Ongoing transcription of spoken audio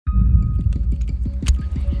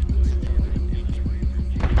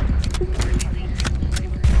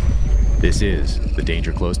This is the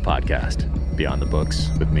Danger Close podcast, Beyond the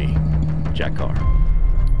Books with me, Jack Carr.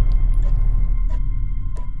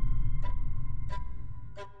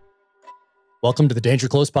 Welcome to the Danger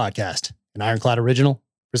Close podcast, an Ironclad original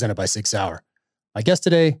presented by 6 Hour. My guest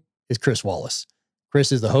today is Chris Wallace.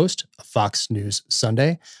 Chris is the host of Fox News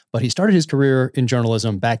Sunday, but he started his career in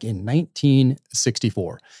journalism back in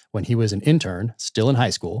 1964 when he was an intern, still in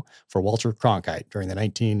high school, for Walter Cronkite during the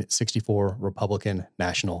 1964 Republican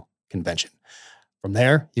National Convention. From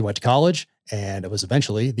there, he went to college and was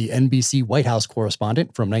eventually the NBC White House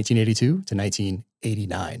correspondent from 1982 to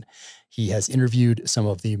 1989. He has interviewed some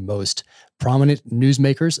of the most prominent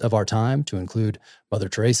newsmakers of our time, to include Mother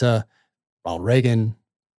Teresa, Ronald Reagan,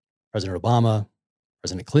 President Obama,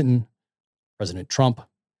 President Clinton, President Trump,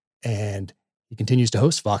 and he continues to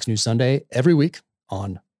host Fox News Sunday every week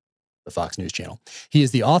on the Fox News channel. He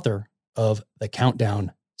is the author of the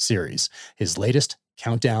Countdown series, his latest,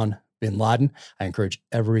 Countdown Bin Laden. I encourage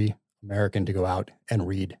every American to go out and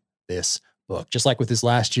read this book. Just like with his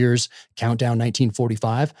last year's Countdown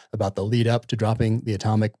 1945, about the lead up to dropping the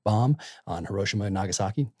atomic bomb on Hiroshima and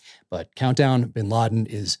Nagasaki. But Countdown Bin Laden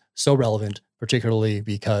is so relevant, particularly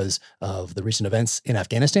because of the recent events in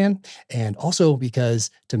Afghanistan, and also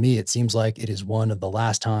because, to me, it seems like it is one of the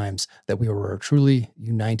last times that we were truly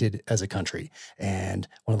united as a country, and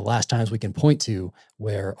one of the last times we can point to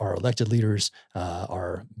where our elected leaders,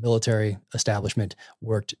 our military establishment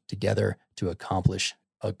worked together to accomplish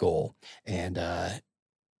a goal. And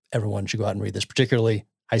everyone should go out and read this, particularly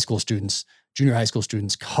high school students, junior high school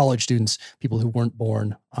students, college students, people who weren't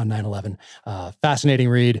born on 9/11. Fascinating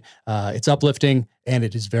read. It's uplifting, and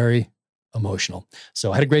it is very emotional.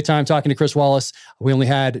 So I had a great time talking to Chris Wallace. We only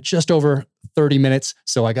had just over 30 minutes,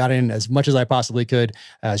 so I got in as much as I possibly could.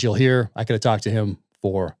 As you'll hear, I could have talked to him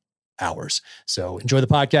for hours. So enjoy the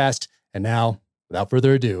podcast. And now, without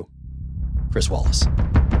further ado, Chris Wallace.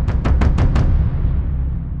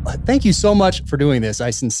 Thank you so much for doing this. I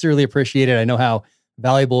sincerely appreciate it. I know how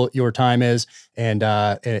valuable your time is, and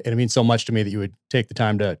it means so much to me that you would take the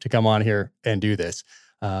time to come on here and do this.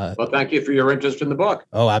 Well, thank you for your interest in the book.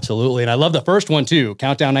 Oh, absolutely. And I love the first one too,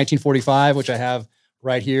 Countdown 1945, which I have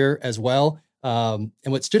right here as well. And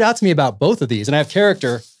what stood out to me about both of these, and I have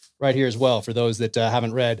character right here as well, for those that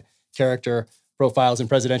haven't read Character Profiles in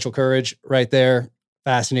Presidential Courage right there.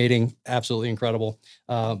 Fascinating, absolutely incredible.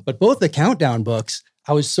 But both the Countdown books,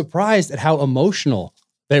 I was surprised at how emotional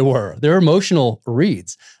they were. They're emotional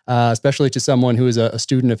reads, especially to someone who is a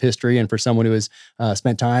student of history, and for someone who has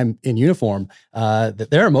spent time in uniform, that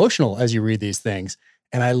they're emotional as you read these things.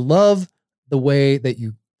 And I love the way that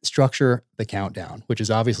you structure the countdown, which is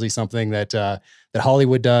obviously something that that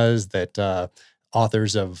Hollywood does, that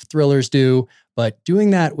authors of thrillers do, but doing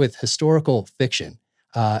that with historical fiction,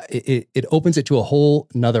 it opens it to a whole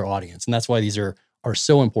nother audience. And that's why these are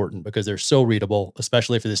so important, because they're so readable,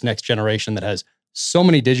 especially for this next generation that has so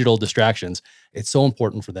many digital distractions. It's so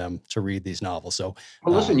important for them to read these novels. So,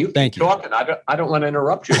 well, listen, you keep talking. I don't want to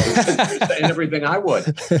interrupt you. You're saying everything I would.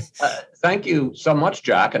 Thank you so much,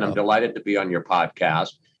 Jack, and I'm delighted to be on your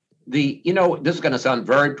podcast. This is going to sound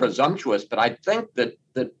very presumptuous, but I think that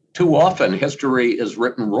too often history is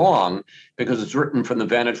written wrong, because it's written from the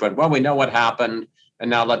vantage point, well, we know what happened, and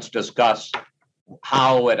now let's discuss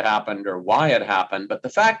how it happened or why it happened. But the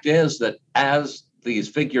fact is that as these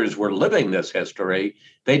figures were living this history,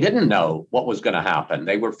 they didn't know what was going to happen.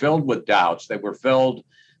 They were filled with doubts. They were filled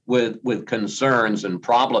with concerns and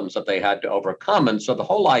problems that they had to overcome. And so the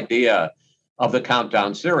whole idea of the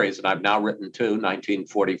Countdown series, and I've now written two,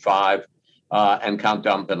 1945 and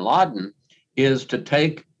Countdown Bin Laden, is to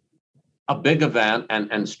take a big event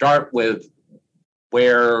and start with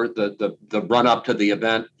where the run up to the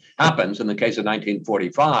event happens. In the case of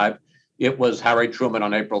 1945, it was Harry Truman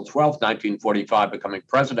on April 12th, 1945, becoming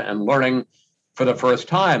president and learning for the first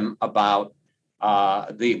time about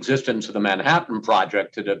the existence of the Manhattan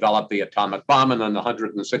Project to develop the atomic bomb, and then the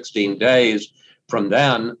 116 days from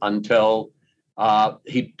then until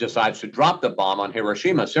he decides to drop the bomb on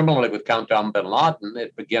Hiroshima. Similarly, with Countdown Bin Laden,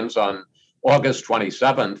 it begins on August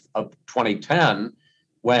 27th of 2010,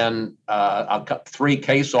 when three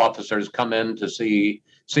case officers come in to see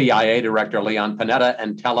CIA Director Leon Panetta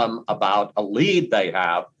and tell him about a lead they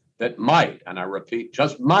have that might, and I repeat,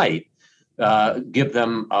 just might, give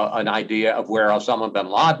them an idea of where Osama bin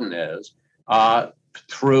Laden is,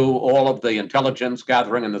 through all of the intelligence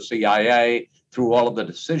gathering in the CIA, through all of the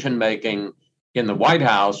decision making in the White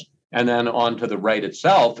House, and then on to the raid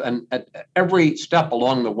itself. And at every step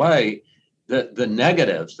along the way, the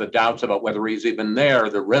negatives, the doubts about whether he's even there,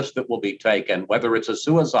 the risk that will be taken, whether it's a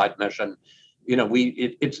suicide mission,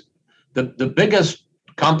 it's the biggest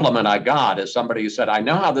compliment I got is somebody who said, I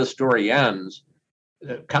know how this story ends,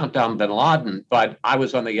 Countdown Bin Laden, but I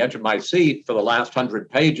was on the edge of my seat for the last 100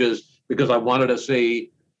 pages because I wanted to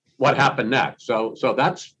see what happened next. So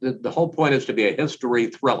that's the whole point, is to be a history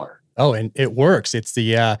thriller. Oh, and it works. It's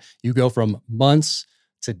the, you go from months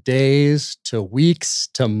to days to weeks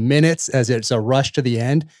to minutes as it's a rush to the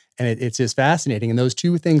end. And it's just fascinating. And those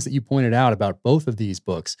two things that you pointed out about both of these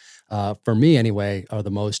books, for me anyway, are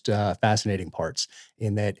the most fascinating parts,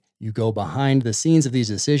 in that you go behind the scenes of these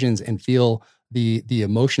decisions and feel the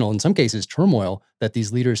emotional, in some cases, turmoil that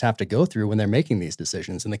these leaders have to go through when they're making these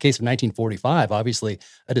decisions. In the case of 1945, obviously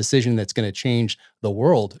a decision that's going to change the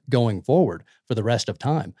world going forward for the rest of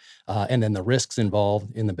time. And then the risks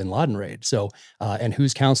involved in the Bin Laden raid. So, and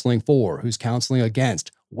who's counseling for, who's counseling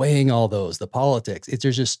against, weighing all those, the politics.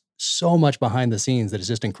 There's just so much behind the scenes that is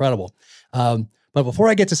just incredible. But before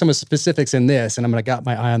I get to some of the specifics in this, and I'm going to got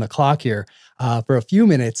my eye on the clock here, for a few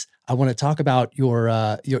minutes, I want to talk about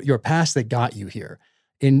your past that got you here.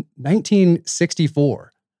 In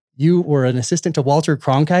 1964, you were an assistant to Walter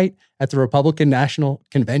Cronkite at the Republican National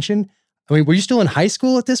Convention. I mean, were you still in high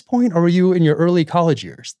school at this point, or were you in your early college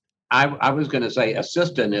years? I was going to say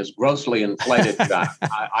assistant is grossly inflated.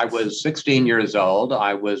 I was 16 years old.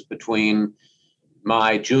 I was between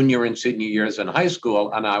my junior and senior years in high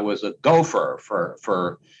school, and I was a gopher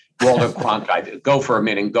for Walter Cronkite. Gopher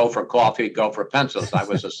meaning go for coffee, go for pencils. I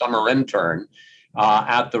was a summer intern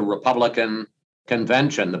at the Republican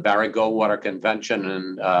convention, the Barry Goldwater convention,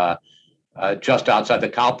 and just outside the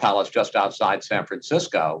Cow Palace, just outside San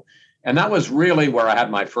Francisco. And that was really where I had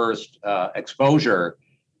my first exposure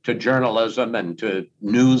to journalism and to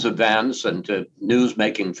news events and to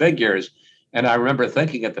news-making figures. And I remember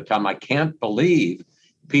thinking at the time, I can't believe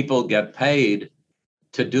people get paid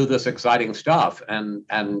to do this exciting stuff. And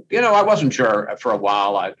I wasn't sure for a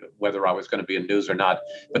while whether I was going to be in news or not.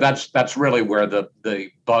 But that's really where the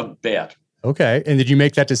bug bit. Okay. And did you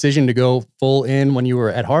make that decision to go full in when you were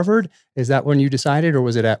at Harvard? Is that when you decided, or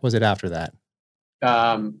was it after that?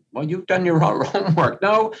 Well, you've done your homework.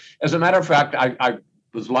 No, as a matter of fact, I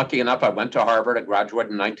was lucky enough. I went to Harvard. I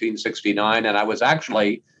graduated in 1969, and I was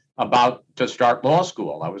actually about to start law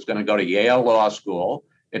school. I was going to go to Yale Law School.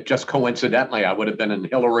 It just coincidentally, I would have been in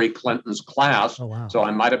Hillary Clinton's class. Oh, wow. So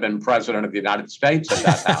I might have been president of the United States at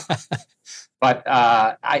that time. But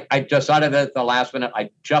I decided at the last minute, I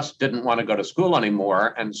just didn't want to go to school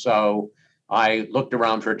anymore. And so I looked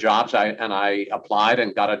around for jobs, and I applied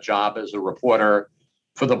and got a job as a reporter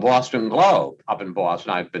for the Boston Globe up in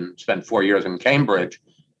Boston. I've spent 4 years in Cambridge,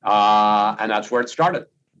 and that's where it started.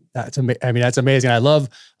 That's amazing. I love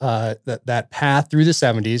that path through the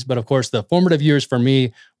 70s, but of course, the formative years for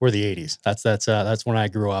me were the 80s. That's when I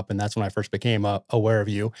grew up, and that's when I first became aware of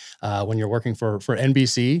you when you're working for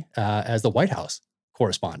NBC as the White House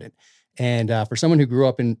correspondent. And for someone who grew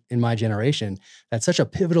up in my generation, that's such a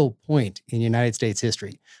pivotal point in United States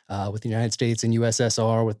history, with the United States and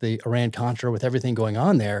USSR, with the Iran-Contra, with everything going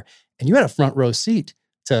on there. And you had a front row seat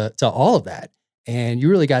to all of that. And you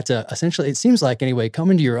really got to essentially, it seems like anyway, come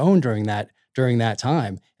into your own during that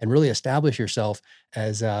time and really establish yourself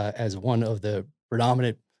as one of the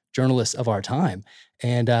predominant journalists of our time.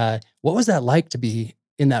 And what was that like to be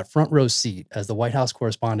in that front row seat as the White House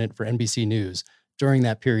correspondent for NBC News during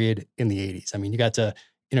that period in the 80s? I mean, you got to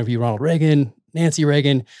interview Ronald Reagan, Nancy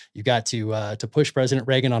Reagan. You got to push President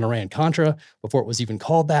Reagan on Iran-Contra before it was even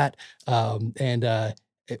called that.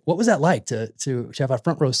 What was that like to have a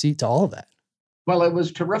front row seat to all of that? Well, it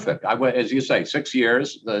was terrific. As you say, 6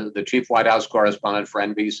 years, the chief White House correspondent for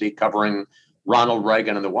NBC, covering Ronald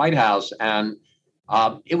Reagan in the White House. And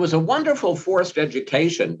it was a wonderful forced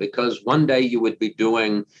education, because one day you would be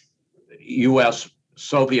doing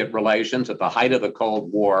U.S.-Soviet relations at the height of the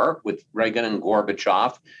Cold War with Reagan and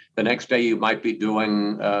Gorbachev. The next day you might be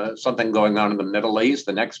doing something going on in the Middle East.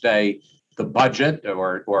 The next day, the budget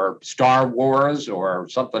or Star Wars or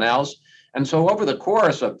something else. And so over the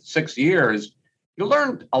course of 6 years, you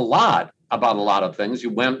learned a lot about a lot of things. You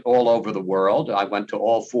went all over the world. I went to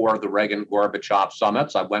all 4 of the Reagan-Gorbachev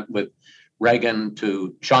summits. I went with Reagan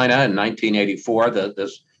to China in 1984,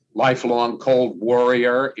 this lifelong Cold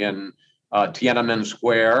Warrior in Tiananmen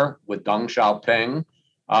Square with Deng Xiaoping.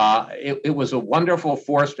 It was a wonderful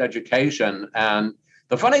forced education. And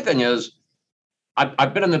the funny thing is,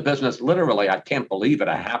 I've been in the business literally, I can't believe it,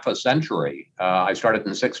 a half a century. I started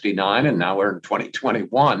in 69, and now we're in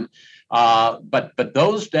 2021. But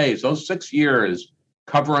those days, those 6 years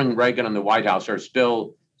covering Reagan in the White House are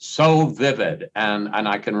still so vivid. And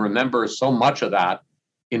I can remember so much of that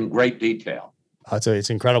in great detail. So it's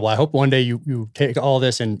incredible. I hope one day you take all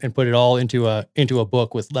this and put it all into a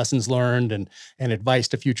book with lessons learned and advice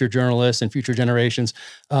to future journalists and future generations.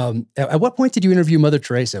 At what point did you interview Mother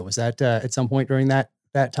Teresa? Was that at some point during that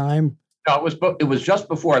time? No, it was just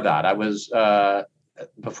before that. I was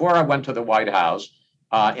before I went to the White House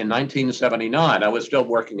in 1979. I was still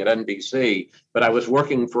working at NBC, but I was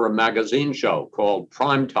working for a magazine show called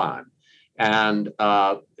Primetime, and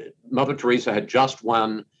Mother Teresa had just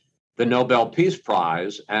won the Nobel Peace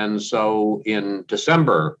Prize. And so in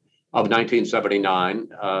December of 1979,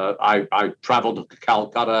 I traveled to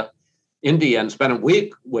Calcutta, India, and spent a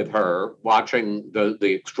week with her watching the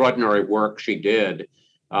extraordinary work she did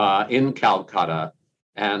in Calcutta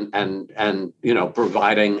and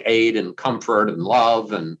providing aid and comfort and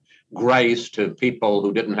love and grace to people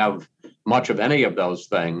who didn't have much of any of those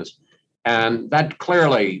things. And that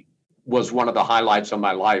clearly was one of the highlights of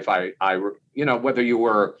my life. I whether you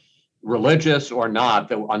were religious or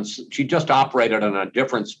not, she just operated on a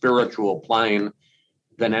different spiritual plane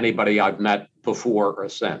than anybody I've met before or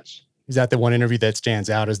since. Is that the one interview that stands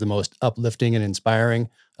out as the most uplifting and inspiring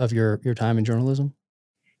of your time in journalism?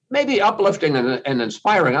 Maybe uplifting and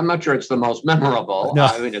inspiring. I'm not sure it's the most memorable. No.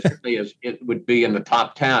 I mean, it certainly is. It would be in the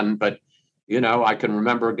top 10, but I can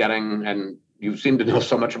remember getting, and you seem to know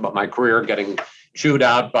so much about my career, getting chewed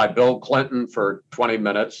out by Bill Clinton for 20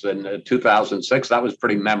 minutes in 2006. That was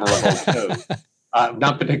pretty memorable too.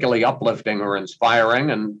 Not particularly uplifting or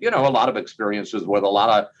inspiring, and a lot of experiences with a lot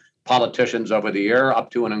of politicians over the year,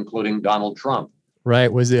 up to and including Donald Trump.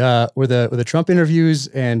 Right. Were the Trump interviews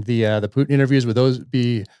and the Putin interviews, would those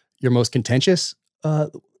be your most contentious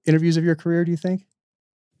interviews of your career, do you think?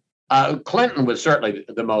 Clinton was certainly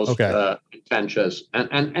the most contentious,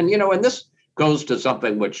 and this goes to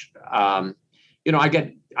something which I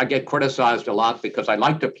get criticized a lot because I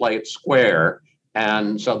like to play it square,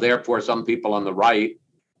 and so therefore some people on the right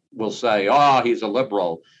will say, "Oh, he's a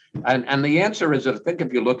liberal," and the answer is, I think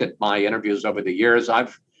if you look at my interviews over the years,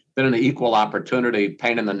 I've been an equal opportunity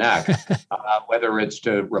pain in the neck, whether it's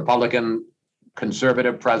to Republican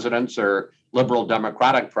conservative presidents or liberal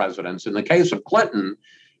Democratic presidents. In the case of Clinton,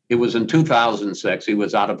 it was in 2006. He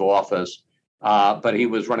was out of office, but he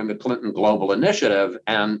was running the Clinton Global Initiative.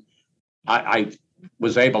 And I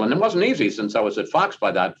was able, and it wasn't easy since I was at Fox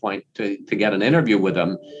by that point, to get an interview with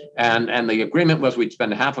him. And the agreement was we'd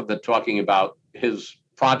spend half of it talking about his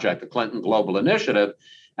project, the Clinton Global Initiative,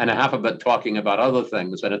 and half of it talking about other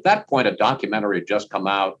things. And at that point, a documentary had just come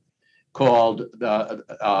out called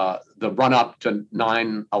the Run Up to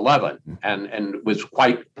 9/11, and was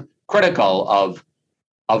quite critical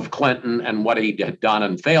of Clinton and what he had done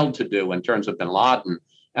and failed to do in terms of bin Laden.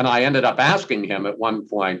 And I ended up asking him at one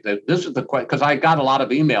point that this is the question, because I got a lot of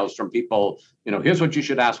emails from people, here's what you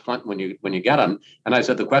should ask Clinton when you get him. And I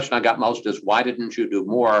said, the question I got most is, why didn't you do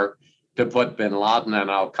more to put bin Laden and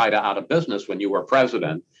Al Qaeda out of business when you were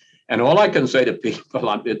president? And all I can say to people,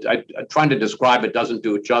 I'm trying to describe it doesn't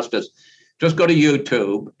do it justice. Just go to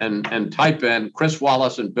YouTube and type in Chris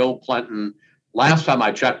Wallace and Bill Clinton. Last time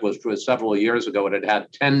I checked was several years ago, and it had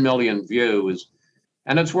 10 million views,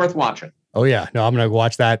 and it's worth watching. Oh yeah, no, I'm going to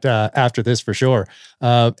watch that after this for sure.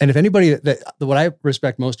 And if anybody, what I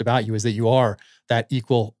respect most about you is that you are that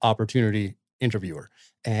equal opportunity interviewer.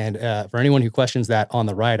 And for anyone who questions that on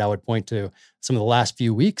the right, I would point to some of the last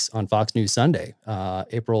few weeks on Fox News Sunday,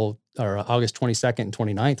 August 22nd and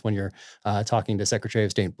 29th, when you're talking to Secretary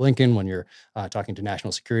of State Blinken, when you're talking to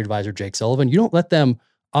National Security Advisor Jake Sullivan. You don't let them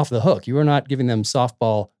off the hook. You are not giving them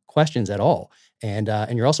softball questions at all. And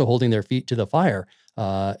you're also holding their feet to the fire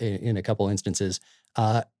in a couple instances.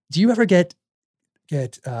 Do you ever get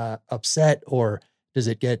upset, or does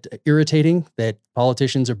it get irritating that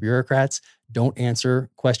politicians or bureaucrats don't answer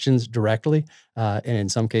questions directly, and in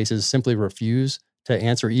some cases simply refuse to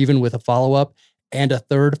answer, even with a follow-up and a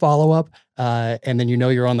third follow-up, and then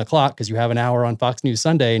you're on the clock because you have an hour on Fox News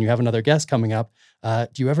Sunday and you have another guest coming up? How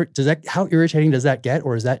irritating does that get,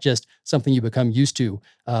 or is that just something you become used to,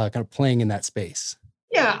 kind of playing in that space?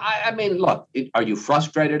 Yeah, I mean, look, are you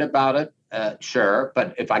frustrated about it? Sure.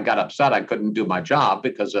 But if I got upset, I couldn't do my job,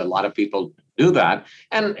 because a lot of people do that.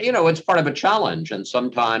 And, it's part of a challenge. And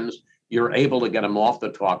sometimes you're able to get them off the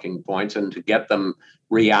talking points and to get them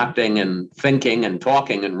reacting and thinking and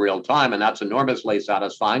talking in real time. And that's enormously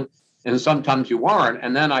satisfying. And sometimes you aren't.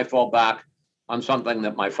 And then I fall back on something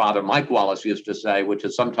that my father, Mike Wallace, used to say, which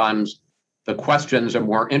is sometimes the questions are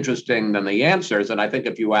more interesting than the answers. And I think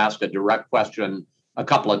if you ask a direct question a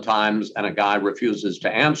couple of times and a guy refuses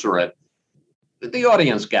to answer it, the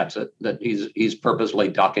audience gets it, that he's purposely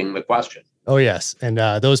ducking the question. Oh, yes. And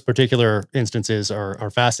those particular instances are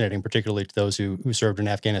fascinating, particularly to those who served in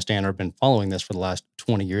Afghanistan or have been following this for the last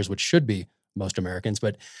 20 years, which should be most Americans.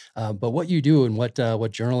 But what you do and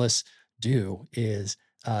what journalists do is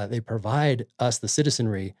they provide us, the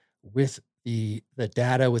citizenry, with the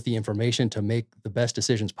data, with the information to make the best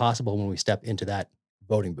decisions possible when we step into that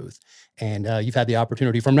voting booth. And you've had the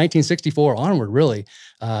opportunity from 1964 onward, really,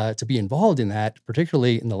 to be involved in that,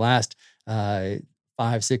 particularly in the last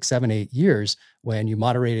 5, 6, 7, 8 years when you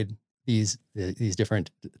moderated these different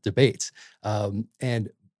debates. And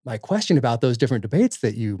my question about those different debates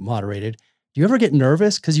that you moderated, do you ever get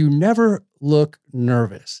nervous? Because you never look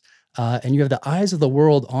nervous. And you have the eyes of the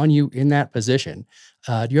world on you in that position.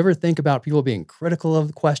 Do you ever think about people being critical of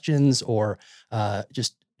the questions, or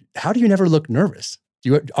just how do you never look nervous?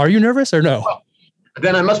 Are you nervous or no? Well,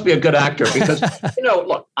 then I must be a good actor because,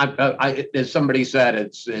 look, as somebody said,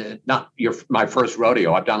 it's not my first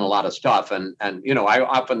rodeo. I've done a lot of stuff. And I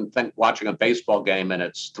often think watching a baseball game and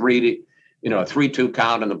it's 3-2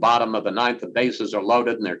 count in the bottom of the ninth, the bases are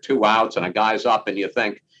loaded and there are 2 outs and a guy's up, and you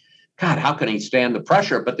think, God, how can he stand the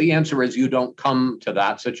pressure? But the answer is you don't come to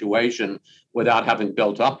that situation without having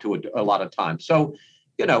built up to it a lot of times. So,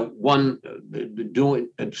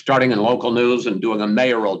 starting in local news and doing a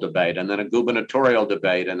mayoral debate and then a gubernatorial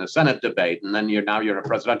debate and a Senate debate, and then you're in a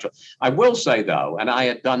presidential. I will say, though, and I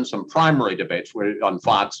had done some primary debates on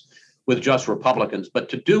Fox with just Republicans, but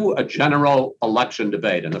to do a general election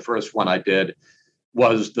debate, and the first one I did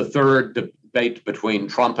was the third debate between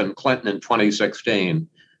Trump and Clinton in 2016.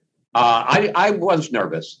 I was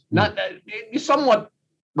nervous, not somewhat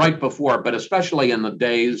right before, but especially in the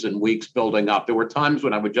days and weeks building up. There were times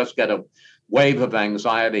when I would just get a wave of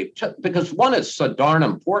anxiety because one is so darn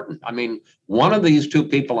important. I mean, one of these 2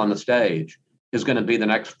 people on the stage is going to be the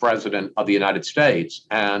next president of the United States.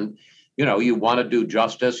 And, you want to do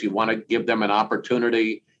justice. You want to give them an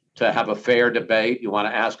opportunity to have a fair debate. You want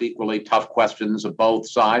to ask equally tough questions of both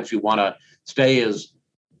sides. You want to stay as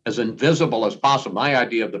invisible as possible. My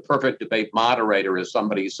idea of the perfect debate moderator is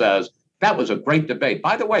somebody says, that was a great debate.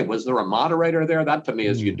 By the way, was there a moderator there? That to me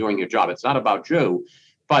is you doing your job. It's not about you.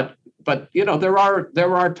 But there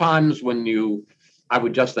are times when I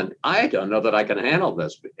would just think, I don't know that I can handle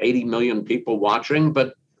this. 80 million people watching,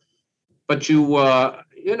 but you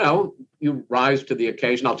rise to the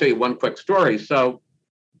occasion. I'll tell you one quick story. So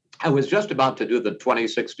I was just about to do the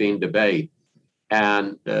 2016 debate,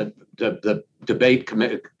 and the debate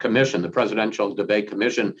commission, the presidential debate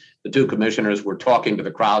commission, the 2 commissioners were talking to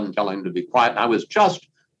the crowd and telling them to be quiet. And I was just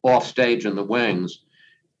off stage in the wings.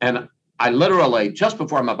 And I literally, just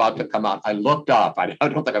before I'm about to come out, I looked up. I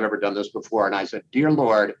don't think I've ever done this before. And I said, Dear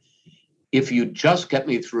Lord, if you just get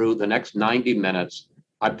me through the next 90 minutes,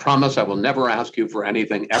 I promise I will never ask you for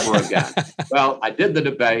anything ever again. Well, I did the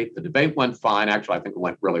debate. The debate went fine. Actually, I think it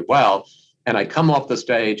went really well. And I come off the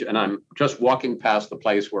stage and I'm just walking past the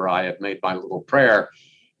place where I had made my little prayer.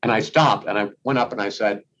 And I stopped and I went up and I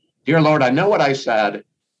said, Dear Lord, I know what I said,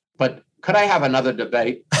 but could I have another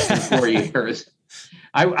debate in 4 years?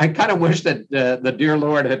 I kind of wish that the dear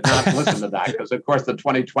Lord had not listened to that, because, of course, the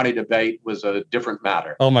 2020 debate was a different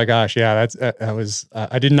matter. Oh, my gosh. Yeah, that was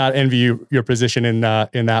I did not envy your position in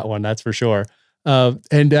that one. That's for sure.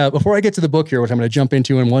 And before I get to the book here, which I'm going to jump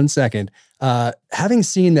into in 1 second, having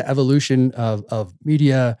seen the evolution of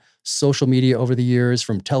media, social media over the years,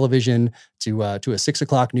 from television to a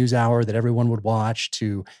 6:00 news hour that everyone would watch,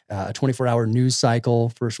 to a 24-hour news cycle,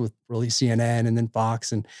 first with really CNN and then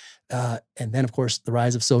Fox, and then of course the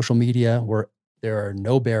rise of social media, where there are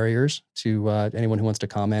no barriers to anyone who wants to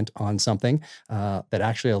comment on something, that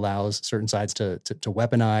actually allows certain sides to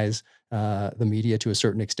weaponize the media to a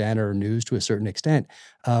certain extent, or news to a certain extent.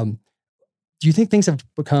 Do you think things have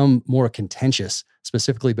become more contentious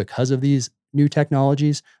specifically because of these new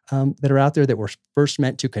technologies that are out there that were first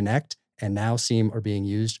meant to connect and now are being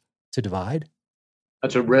used to divide?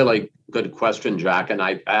 That's a really good question, Jack, and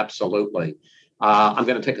I absolutely. I'm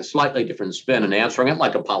going to take a slightly different spin and answering it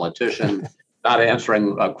like a politician, not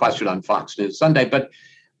answering a question on Fox News Sunday. But,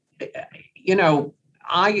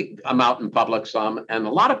 I am out in public some, and a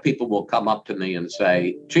lot of people will come up to me and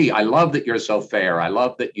say, gee, I love that you're so fair. I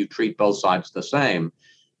love that you treat both sides the same.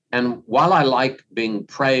 And while I like being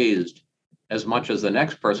praised as much as the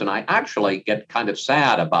next person, I actually get kind of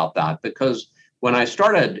sad about that, because when I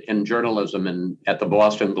started in journalism at the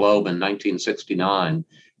Boston Globe in 1969,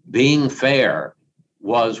 being fair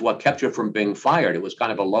was what kept you from being fired. It was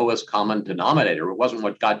kind of a lowest common denominator. It wasn't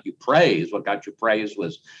what got you praise. What got you praise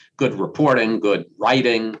was good reporting, good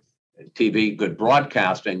writing, TV, good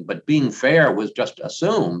broadcasting. But being fair was just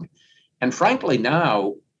assumed. And frankly,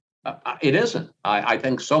 now It isn't. I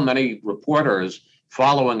think so many reporters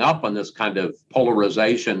following up on this kind of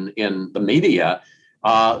polarization in the media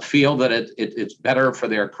feel that it's better for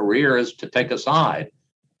their careers to take a side.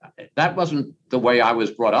 That wasn't the way I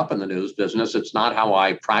was brought up in the news business. It's not how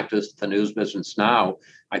I practice the news business now.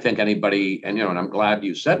 I think anybody, and I'm glad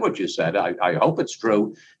you said what you said. I hope it's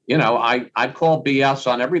true. I'd call BS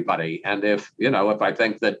on everybody. And if I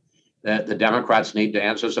think that the Democrats need to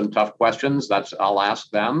answer some tough questions, I'll ask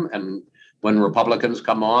them. And when Republicans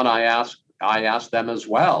come on, I ask them as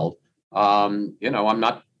well. I'm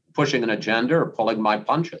not pushing an agenda or pulling my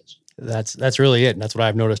punches. That's really it. And that's what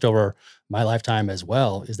I've noticed over my lifetime as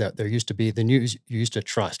well, is that there used to be the news you used to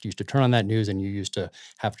trust. You used to turn on that news and you used to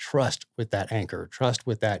have trust with that anchor, trust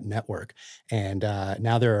with that network. And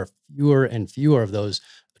now there are fewer and fewer of those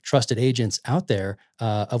trusted agents out there,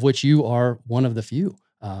 of which you are one of the few.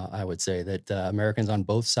 I would say that Americans on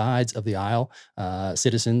both sides of the aisle,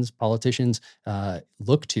 citizens, politicians,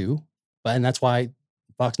 look to, and that's why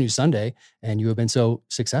Fox News Sunday and you have been so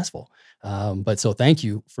successful. But so thank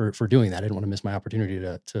you for doing that. I didn't want to miss my opportunity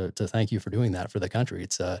to thank you for doing that for the country.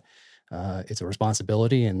 It's a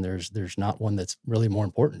responsibility, and there's not one that's really more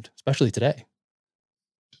important, especially today.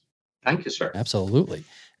 Thank you, sir. Absolutely.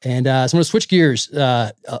 And so I'm going to switch gears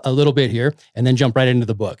a little bit here and then jump right into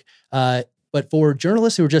the book. But for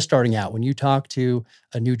journalists who are just starting out, when you talk to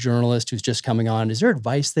a new journalist who's just coming on, is there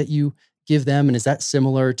advice that you give them? And is that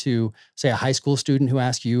similar to, say, a high school student who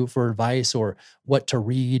asks you for advice or what to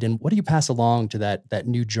read? And what do you pass along to that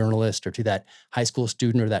new journalist or to that high school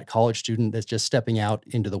student or that college student that's just stepping out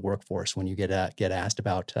into the workforce when you get asked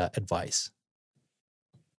about advice?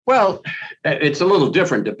 Well, it's a little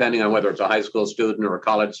different depending on whether it's a high school student or a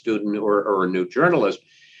college student or a new journalist.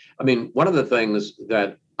 I mean, one of the things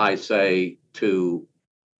that I say to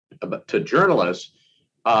journalists,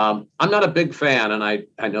 I'm not a big fan, and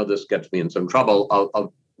I know this gets me in some trouble,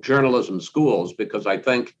 of journalism schools, because I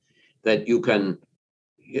think that you can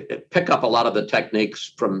pick up a lot of the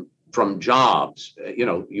techniques from jobs.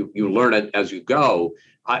 You learn it as you go.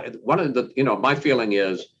 My feeling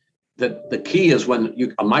is that the key is when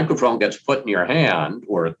a microphone gets put in your hand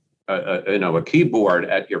or a keyboard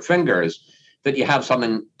at your fingers, that you have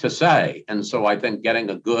something to say. And so I think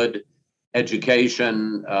getting a good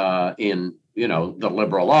education in the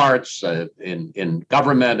liberal arts, in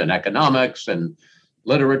government and economics and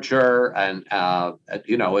literature, and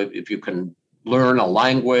if you can learn a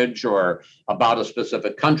language or about a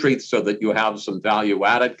specific country so that you have some value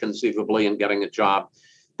added conceivably in getting a job,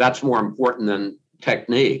 that's more important than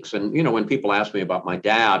techniques. And when people ask me about my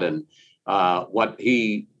dad and what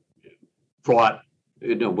he brought,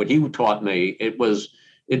 what he taught me, it was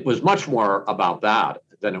much more about that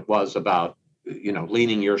than it was about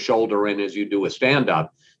leaning your shoulder in as you do a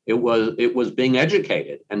stand-up. It was being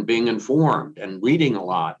educated and being informed and reading a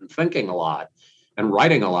lot and thinking a lot and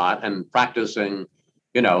writing a lot and practicing,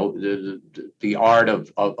 the art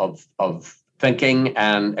of thinking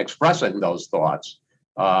and expressing those thoughts.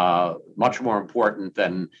 Much more important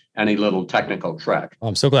than any little technical trick.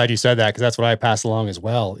 I'm so glad you said that, because that's what I pass along as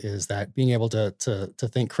well, is that being able to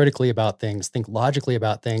think critically about things, think logically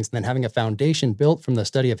about things, and then having a foundation built from the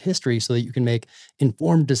study of history so that you can make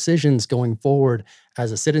informed decisions going forward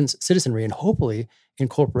as a citizenry, and hopefully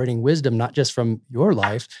incorporating wisdom, not just from your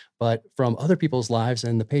life, but from other people's lives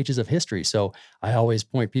and the pages of history. So I always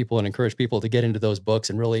point people and encourage people to get into those books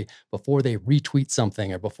and really, before they retweet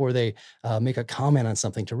something or before they make a comment on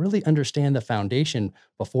something, to really understand the foundation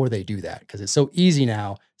before they do that. Because it's so easy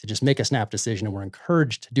now to just make a snap decision, and we're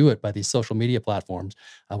encouraged to do it by these social media platforms,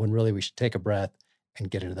 when really we should take a breath and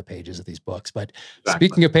get into the pages of these books. But Exactly.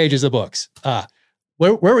 Speaking of pages of books,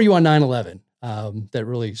 where were you on 9/11? That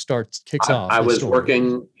really kicks off. I was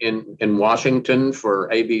working in Washington for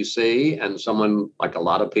ABC, and someone, like a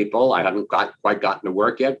lot of people, I hadn't quite gotten to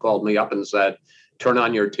work yet, called me up and said, turn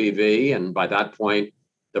on your TV. And by that point,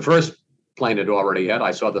 the first plane had already hit.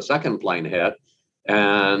 I saw the second plane hit,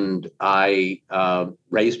 and I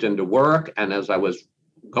raced into work. And as I was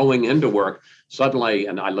going into work, suddenly,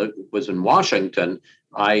 and I was in Washington,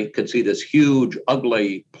 I could see this huge,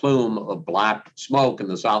 ugly plume of black smoke in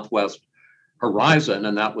the southwest horizon,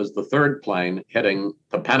 and that was the third plane hitting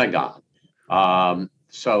the Pentagon.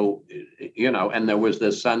 So, and there was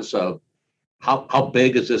this sense of how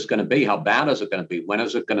big is this going to be? How bad is it going to be? When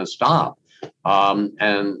is it going to stop?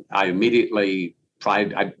 And I immediately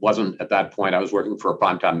tried. I wasn't at that point. I was working for a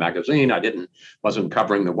primetime magazine. Wasn't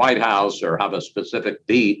covering the White House or have a specific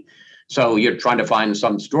beat. So you're trying to find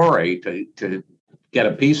some story to get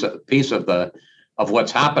a piece of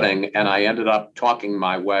what's happening. And I ended up talking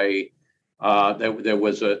my way. There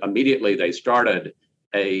was immediately they started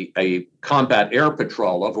a combat air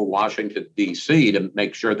patrol over Washington, D.C. to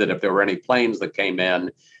make sure that if there were any planes that came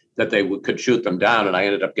in, that they could shoot them down. And I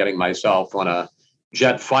ended up getting myself on a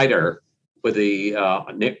jet fighter with the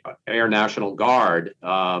Air National Guard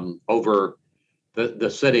over the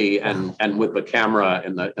city, and with the camera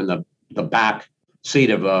in the back seat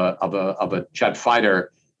of a jet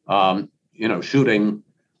fighter, shooting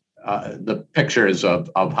the pictures of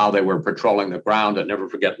how they were patrolling the ground. I never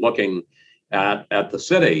forget looking at the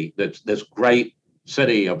city, this great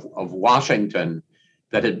city of Washington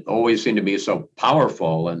that had always seemed to be so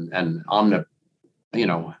powerful and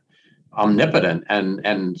omnipotent,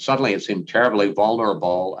 and suddenly it seemed terribly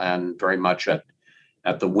vulnerable and very much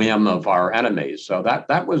at the whim of our enemies. So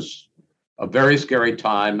that was a very scary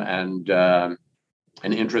time, and an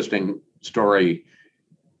interesting story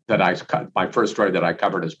my first story that I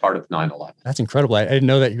covered as part of 9/11. That's incredible. I didn't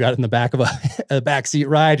know that you got in the back of a backseat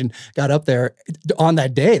ride and got up there on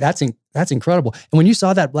that day. That's incredible. And when you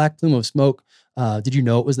saw that black plume of smoke, did you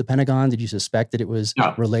know it was the Pentagon? Did you suspect that it was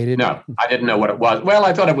related? No, I didn't know what it was. Well,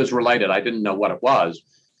 I thought it was related. I didn't know what it was.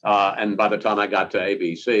 And by the time I got to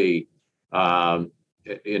ABC, I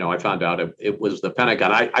found out it was the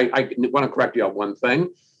Pentagon. I want to correct you on one thing.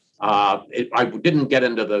 I didn't get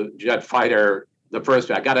into the jet fighter the first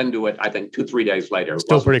day. I got into it, I think, 2-3 days later.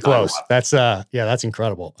 Still pretty close. That's that's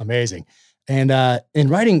incredible. Amazing. And in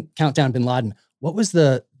writing Countdown Bin Laden, what was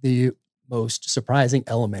the most surprising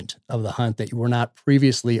element of the hunt that you were not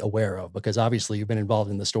previously aware of? Because obviously you've been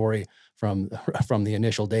involved in the story from the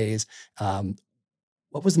initial days.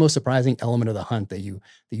 What was the most surprising element of the hunt that you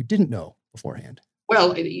didn't know beforehand? Well,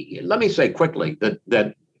 let me say quickly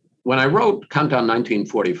that when I wrote Countdown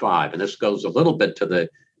 1945, and this goes a little bit to the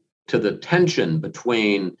tension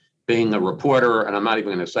between being a reporter, and I'm not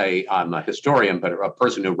even going to say I'm a historian, but a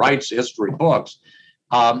person who writes history books.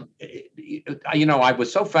 I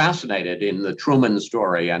was so fascinated in the Truman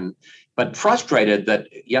story, but frustrated that,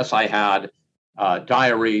 yes, I had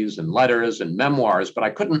diaries and letters and memoirs, but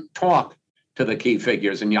I couldn't talk to the key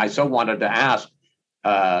figures. And I so wanted to ask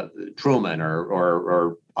Truman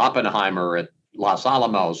or Oppenheimer at Los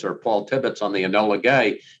Alamos or Paul Tibbets on the Enola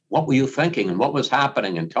Gay, what were you thinking and what was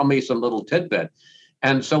happening, and tell me some little tidbit.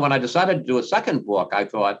 And so when I decided to do a second book, I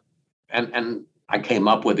thought, and I came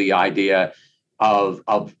up with the idea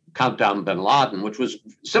of Countdown Bin Laden, which was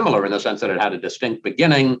similar in the sense that it had a distinct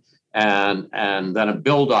beginning and then a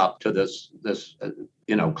build up to this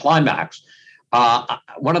climax.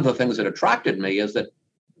 One of the things that attracted me is that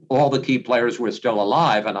all the key players were still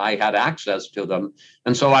alive and I had access to them.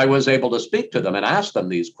 And so I was able to speak to them and ask them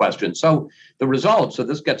these questions. So the result, so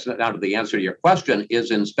this gets down to the answer to your question,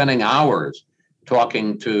 is in spending hours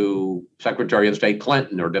talking to Secretary of State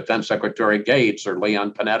Clinton or Defense Secretary Gates or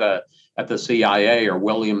Leon Panetta at the CIA or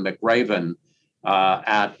William McRaven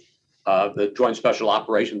at the Joint Special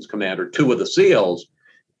Operations Command or two of the SEALs,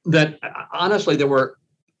 that honestly, there were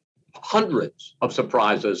hundreds of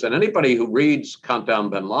surprises. And anybody who reads Countdown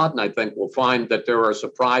Bin Laden, I think, will find that there are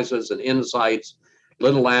surprises and insights,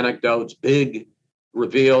 little anecdotes, big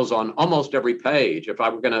reveals on almost every page. If I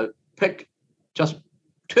were going to pick just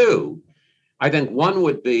two, I think one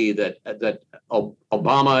would be that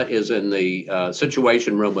Obama is in the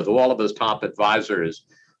Situation Room with all of his top advisors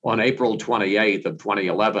on April 28th of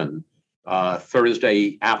 2011,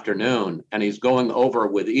 Thursday afternoon, and he's going over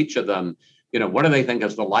with each of them, what do they think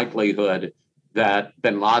is the likelihood that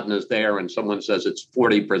bin Laden is there? And someone says it's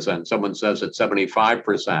 40%, someone says it's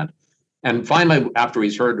 75%. And finally, after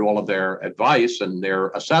he's heard all of their advice and their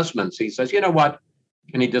assessments, he says, you know what?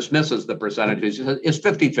 And he dismisses the percentages. He says, it's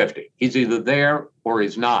 50-50. He's either there or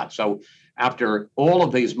he's not. So after all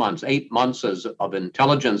of these months, 8 months of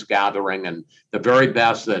intelligence gathering and the very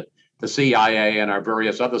best that the CIA and our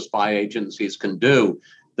various other spy agencies can do,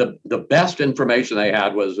 the best information they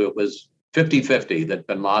had was it was 50-50 that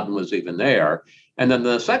bin Laden was even there. And then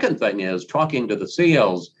the second thing is talking to the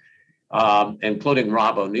SEALs, including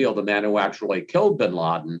Rob O'Neill, the man who actually killed bin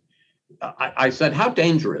Laden. I said, how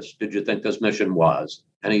dangerous did you think this mission was?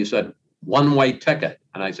 And he said, one-way ticket.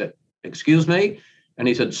 And I said, excuse me? And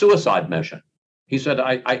he said, suicide mission. He said,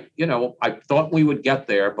 I thought we would get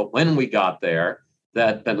there, but when we got there,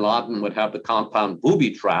 that bin Laden would have the compound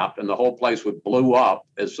booby-trapped and the whole place would blow up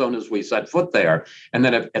as soon as we set foot there. And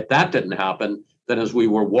then if that didn't happen, then as we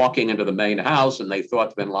were walking into the main house and they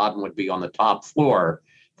thought bin Laden would be on the top floor,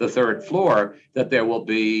 the third floor, that there will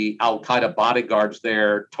be Al-Qaeda bodyguards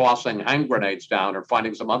there tossing hand grenades down or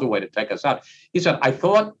finding some other way to take us out. He said, I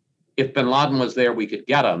thought if bin Laden was there, we could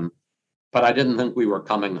get him, but I didn't think we were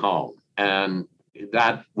coming home. And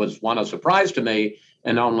that was a surprise to me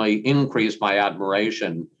and only increased my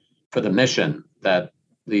admiration for the mission that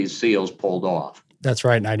these SEALs pulled off. That's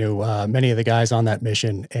right. And I knew many of the guys on that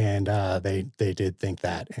mission, and they did think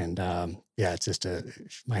that. And yeah, it's just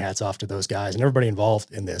my hat's off to those guys and everybody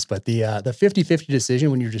involved in this. But the 50-50 decision,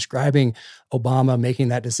 when you're describing Obama making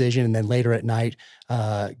that decision and then later at night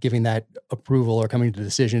giving that approval or coming to the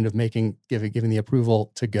decision of giving the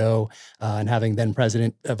approval to go and having then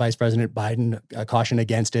Vice President Biden caution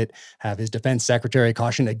against it, have his defense secretary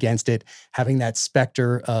caution against it, having that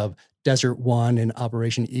specter of Desert One and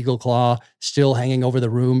Operation Eagle Claw still hanging over the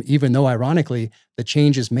room, even though ironically, the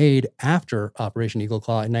changes made after Operation Eagle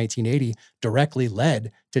Claw in 1980 directly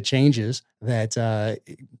led to changes that,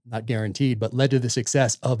 not guaranteed, but led to the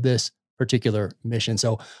success of this particular mission.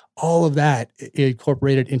 So all of that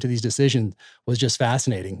incorporated into these decisions was just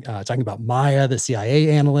fascinating. Talking about Maya, the CIA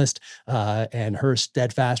analyst, and her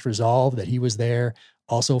steadfast resolve that he was there.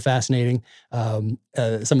 Also fascinating. Some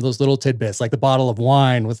of those little tidbits, like the bottle of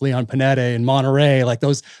wine with Leon Panetta in Monterey, like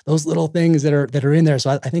those little things that are in there.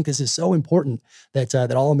 So I think this is so important that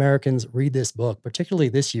all Americans read this book, particularly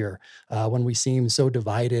this year when we seem so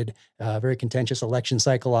divided, very contentious election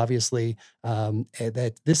cycle, obviously,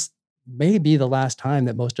 that this may be the last time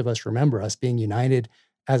that most of us remember us being united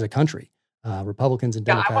as a country. Republicans and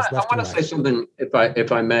Democrats. I want to say something,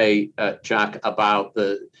 if I may, Jack, about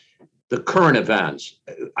the current events.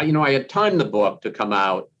 I had timed the book to come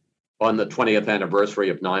out on the 20th anniversary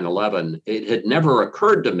of 9/11. It had never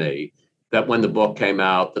occurred to me that when the book came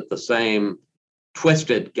out, that the same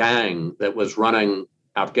twisted gang that was running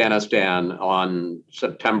Afghanistan on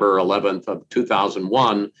September 11th of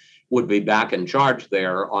 2001 would be back in charge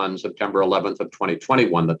there on September 11th of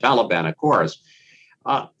 2021, the Taliban, of course.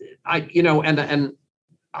 And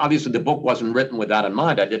obviously the book wasn't written with that in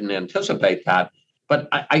mind. I didn't anticipate that. But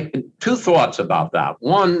I two thoughts about that.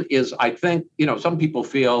 One is, I think, some people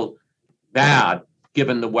feel bad,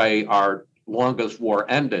 given the way our longest war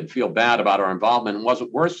ended, feel bad about our involvement and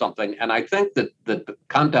wasn't worth something. And I think that the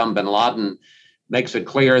countdown bin Laden makes it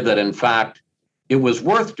clear that, in fact, it was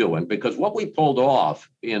worth doing, because what we pulled off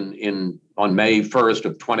on May 1st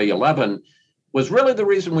of 2011 was really the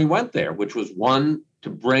reason we went there, which was, one, to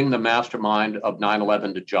bring the mastermind of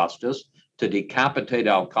 9/11 to justice, to decapitate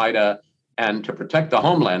al-Qaeda, and to protect the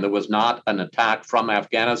homeland. There was not an attack from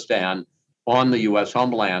Afghanistan on the U.S.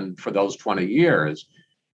 homeland for those 20 years.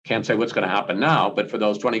 Can't say what's going to happen now, but for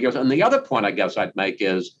those 20 years. And the other point I guess I'd make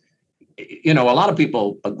is, a lot of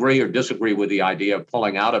people agree or disagree with the idea of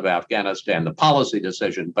pulling out of Afghanistan, the policy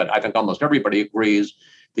decision, but I think almost everybody agrees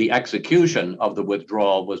the execution of the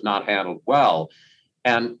withdrawal was not handled well.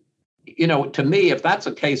 And, to me, if that's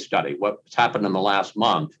a case study, what's happened in the last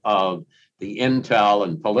month of the intel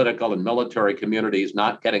and political and military communities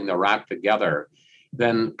not getting their act together,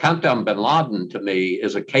 then countdown bin Laden, to me,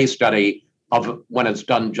 is a case study of when it's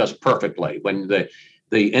done just perfectly, when the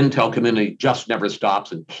intel community just never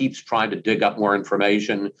stops and keeps trying to dig up more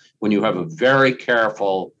information, when you have a very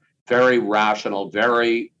careful, very rational,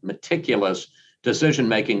 very meticulous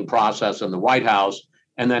decision-making process in the White House,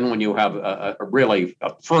 and then when you have a really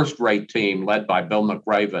first-rate team led by Bill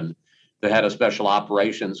McRaven, the head of Special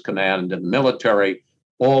Operations Command and the military,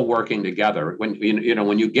 all working together. When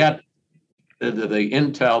you get the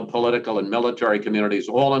intel, political, and military communities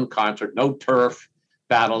all in concert, no turf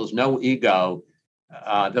battles, no ego,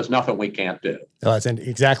 there's nothing we can't do. And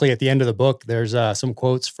exactly at the end of the book, there's some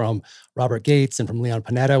quotes from Robert Gates and from Leon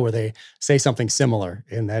Panetta where they say something similar,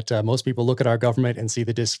 in that most people look at our government and see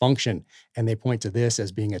the dysfunction, and they point to this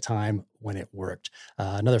as being a time when it worked.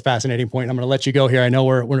 Another fascinating point. I'm going to let you go here. I know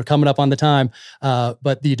we're coming up on the time,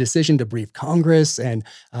 but the decision to brief Congress and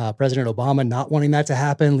President Obama not wanting that to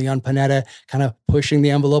happen, Leon Panetta kind of pushing the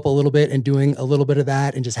envelope a little bit and doing a little bit of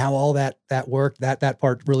that, and just how all that worked. That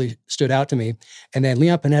part really stood out to me. And then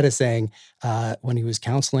Leon Panetta saying, when he was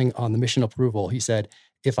counseling on the mission approval, he said,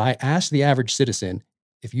 "If I asked the average citizen,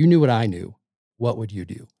 if you knew what I knew, what would you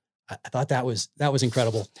do?" I thought that was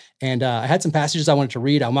incredible. And I had some passages I wanted to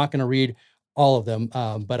read. I'm not going to read all of them,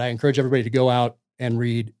 but I encourage everybody to go out and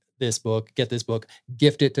read this book, get this book,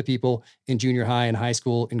 gift it to people in junior high and high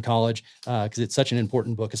school and college, because it's such an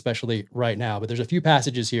important book, especially right now. But there's a few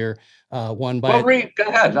passages here. One by... Well, read. Go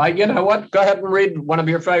ahead. You know what? Go ahead and read one of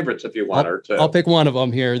your favorites if you want her to. I'll pick one of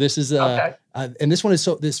them here. This is, okay. And this one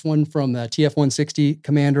from the TF-160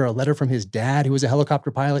 commander, a letter from his dad, who was a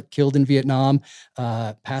helicopter pilot killed in Vietnam,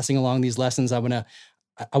 passing along these lessons. I won't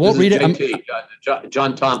read it.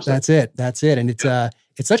 John Thompson. That's it. And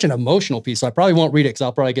it's such an emotional piece. So I probably won't read it because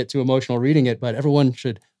I'll probably get too emotional reading it, but everyone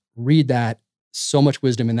should read that. So much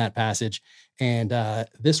wisdom in that passage. And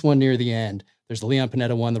this one near the end, there's the Leon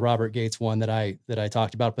Panetta one, the Robert Gates one that I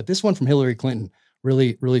talked about, but this one from Hillary Clinton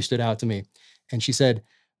really, really stood out to me. And she said,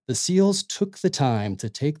 The SEALs took the time to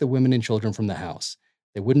take the women and children from the house.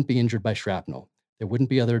 They wouldn't be injured by shrapnel. There wouldn't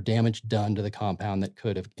be other damage done to the compound that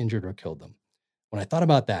could have injured or killed them. When I thought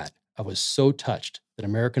about that, I was so touched that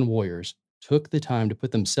American warriors took the time to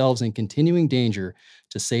put themselves in continuing danger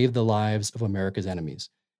to save the lives of America's enemies.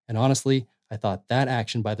 And honestly, I thought that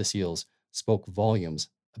action by the SEALs spoke volumes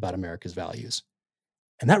about America's values.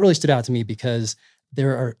 And that really stood out to me because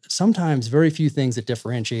there are sometimes very few things that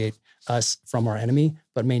differentiate us from our enemy,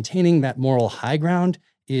 but maintaining that moral high ground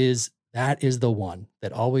is the one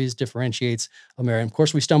that always differentiates America. Of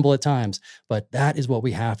course, we stumble at times, but that is what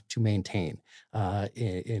we have to maintain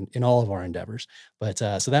in all of our endeavors. But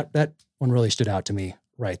so that one really stood out to me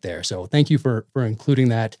right there. So thank you for including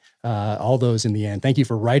that, all those in the end. Thank you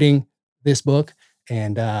for writing this book,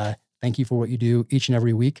 and thank you for what you do each and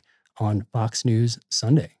every week on Fox News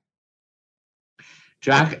Sunday.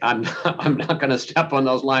 Jack, I'm not going to step on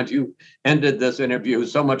those lines. You ended this interview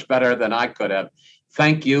so much better than I could have.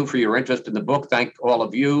 Thank you for your interest in the book. Thank all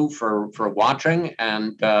of you for watching,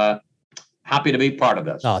 and happy to be part of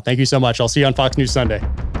this. Oh, thank you so much. I'll see you on Fox News Sunday.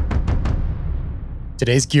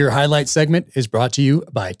 Today's Gear Highlight segment is brought to you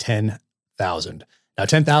by 10,000. Now,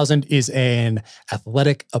 10,000 is an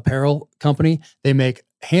athletic apparel company. They make,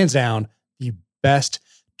 hands down, the best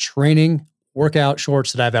training workout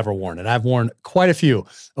shorts that I've ever worn. And I've worn quite a few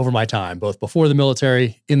over my time, both before the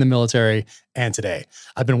military, in the military, and today.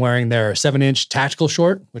 I've been wearing their 7-inch tactical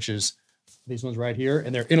short, which is these ones right here,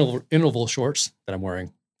 and their interval shorts that I'm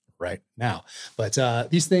wearing right now. But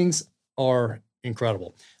these things are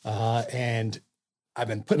incredible. And I've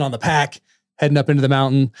been putting on the pack, heading up into the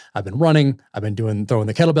mountain. I've been running. I've been throwing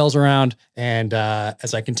the kettlebells around. And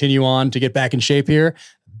as I continue on to get back in shape here,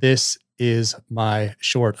 this is my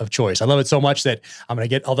short of choice. I love it so much that I'm going to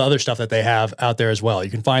get all the other stuff that they have out there as well.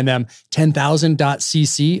 You can find them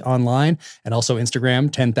 10,000.cc online, and also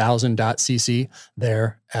Instagram 10,000.cc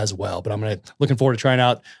there as well. But I'm looking forward to trying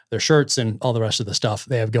out their shirts and all the rest of the stuff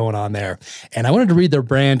they have going on there. And I wanted to read their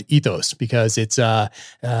brand ethos because it's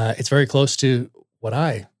very close to what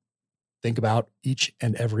I think about each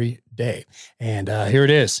and every day. And here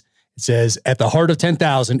it is. It says, at the heart of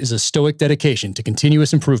 10,000 is a stoic dedication to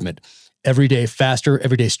continuous improvement. Every day faster,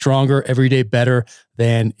 every day stronger, every day better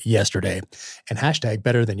than yesterday. And hashtag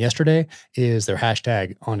better than yesterday is their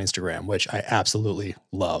hashtag on Instagram, which I absolutely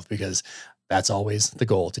love because that's always the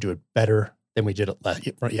goal, to do it better than we did it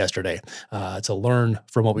yesterday, to learn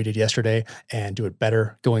from what we did yesterday and do it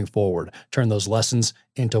better going forward, turn those lessons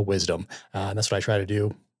into wisdom. And that's what I try to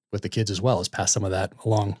do with the kids as well, is pass some of that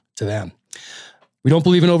along to them. We don't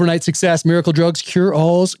believe in overnight success, miracle drugs,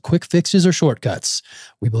 cure-alls, quick fixes, or shortcuts.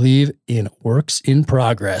 We believe in works in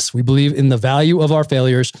progress. We believe in the value of our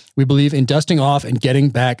failures. We believe in dusting off and getting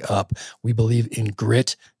back up. We believe in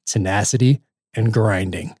grit, tenacity, and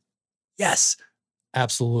grinding. Yes,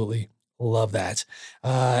 absolutely love that.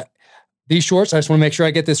 These shorts, I just want to make sure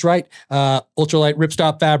I get this right. Ultralight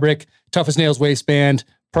ripstop fabric, tough as nails waistband,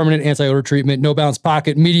 permanent anti-odor treatment, no bounce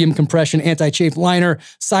pocket, medium compression, anti-chafe liner,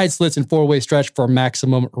 side slits, and 4-way stretch for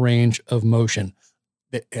maximum range of motion.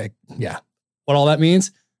 Yeah. What all that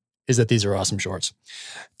means is that these are awesome shorts.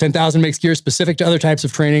 10,000 makes gear specific to other types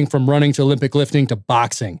of training, from running to Olympic lifting to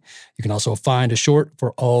boxing. You can also find a short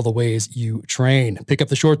for all the ways you train. Pick up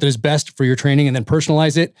the short that is best for your training and then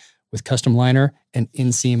personalize it with custom liner and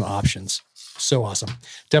inseam options. So awesome.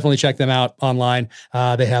 Definitely check them out online.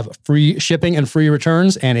 They have free shipping and free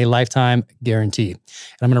returns and a lifetime guarantee. And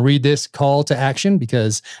I'm going to read this call to action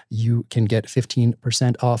because you can get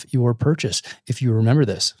 15% off your purchase if you remember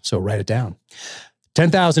this. So write it down.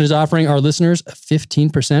 10,000 is offering our listeners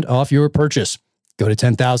 15% off your purchase. Go to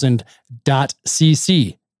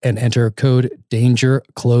 10,000.cc and enter code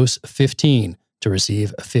DangerClose15 to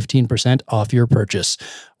receive 15% off your purchase.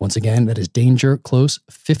 Once again, that is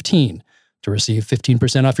DangerClose15 to receive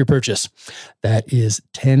 15% off your purchase. That is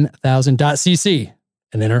 10,000.cc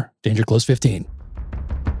and enter DangerClose15.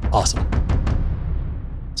 Awesome.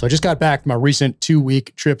 So I just got back from my recent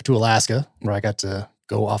 2-week trip to Alaska, where I got to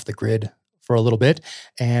go off the grid for a little bit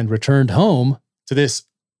and returned home to this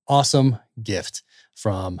awesome gift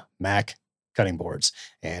from Mac Cutting Boards.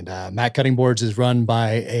 And Mac Cutting Boards is run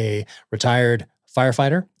by a retired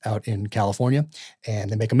firefighter out in California, and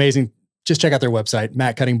they make amazing. Just check out their website,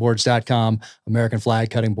 maccuttingboards.com, American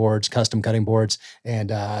flag cutting boards, custom cutting boards, and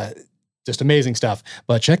just amazing stuff.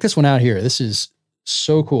 But check this one out here. This is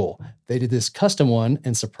so cool. They did this custom one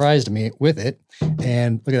and surprised me with it.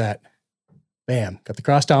 And look at that. Bam. Got the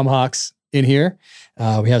cross tomahawks in here.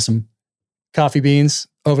 We have some coffee beans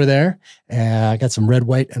over there. Got some red,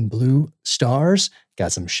 white, and blue stars.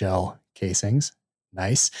 Got some shell casings.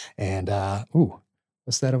 Nice. And,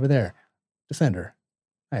 What's that over there? Defender.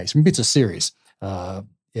 Nice. Maybe it's a series.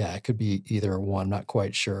 Yeah, it could be either one. I'm not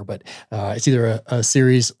quite sure, but it's either a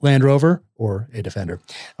series Land Rover or a Defender.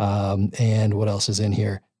 And what else is in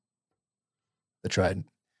here? The Trident.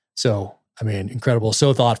 So, I mean, incredible.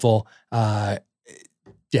 So thoughtful.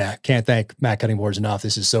 Yeah, can't thank Matt Cutting Boards enough.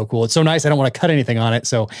 This is so cool. It's so nice. I don't want to cut anything on it.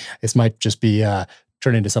 So this might just be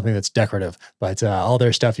turned into something that's decorative. But all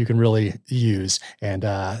their stuff you can really use and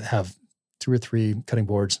have 2 or 3 cutting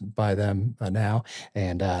boards by them now.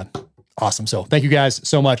 And awesome. So thank you guys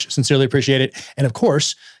so much. Sincerely appreciate it. And of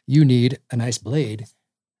course, you need a nice blade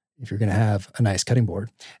if you're going to have a nice cutting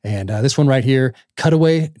board. And this one right here,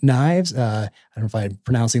 Cutaway Knives. I don't know if I'm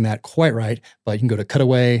pronouncing that quite right, but you can go to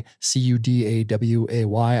Cutaway,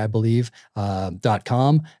 Cudaway, I believe,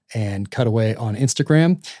 .com, and Cutaway on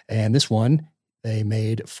Instagram. And this one they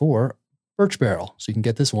made for Birch Barrel. So you can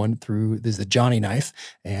get this one through, this is the Johnny knife.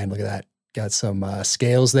 And look at that. Got some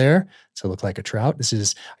scales there to look like a trout. This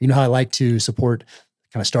is, you know how I like to support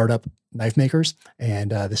kind of startup knife makers.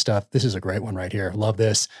 And this is a great one right here. Love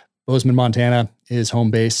this. Bozeman, Montana is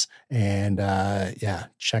home base. And yeah,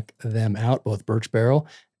 check them out, both Birch Barrel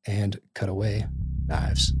and Cutaway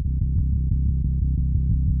Knives.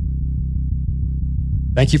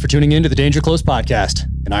 Thank you for tuning in to the Danger Close podcast,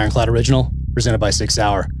 an Ironclad original presented by 6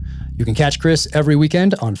 Hour. You can catch Chris every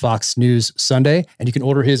weekend on Fox News Sunday, and you can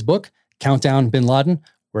order his book, Countdown Bin Laden,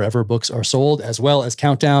 wherever books are sold, as well as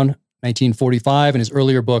Countdown 1945 and his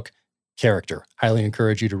earlier book, Character. Highly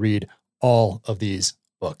encourage you to read all of these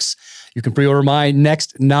books. You can pre-order my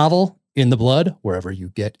next novel, In the Blood, wherever you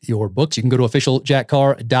get your books. You can go to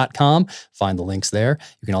officialjackcarr.com, find the links there.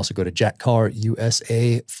 You can also go to Jack Carr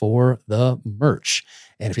USA for the merch.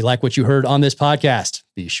 And if you like what you heard on this podcast,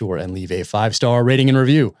 be sure and leave a 5-star rating and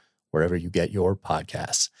review wherever you get your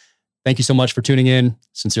podcasts. Thank you so much for tuning in.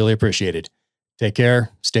 Sincerely appreciated. Take care.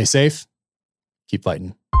 Stay safe. Keep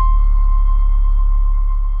fighting.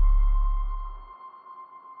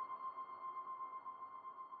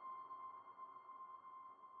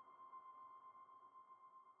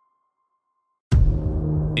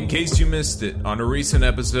 In case you missed it, on a recent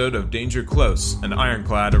episode of Danger Close, an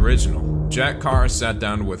Ironclad original, Jack Carr sat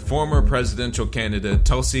down with former presidential candidate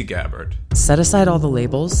Tulsi Gabbard. Set aside all the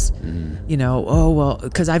labels, you know, oh, well,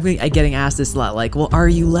 because I've been getting asked this a lot, like, well, are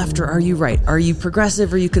you left or are you right? Are you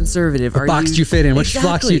progressive or are you conservative? What box do you fit in? Which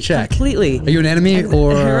box do you check? Completely. Are you an enemy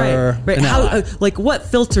or right. an ally? Like, what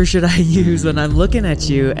filter should I use when I'm looking at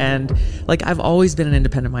you? And, like, I've always been an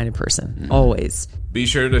independent-minded person, always. Be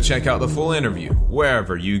sure to check out the full interview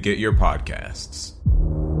wherever you get your podcasts.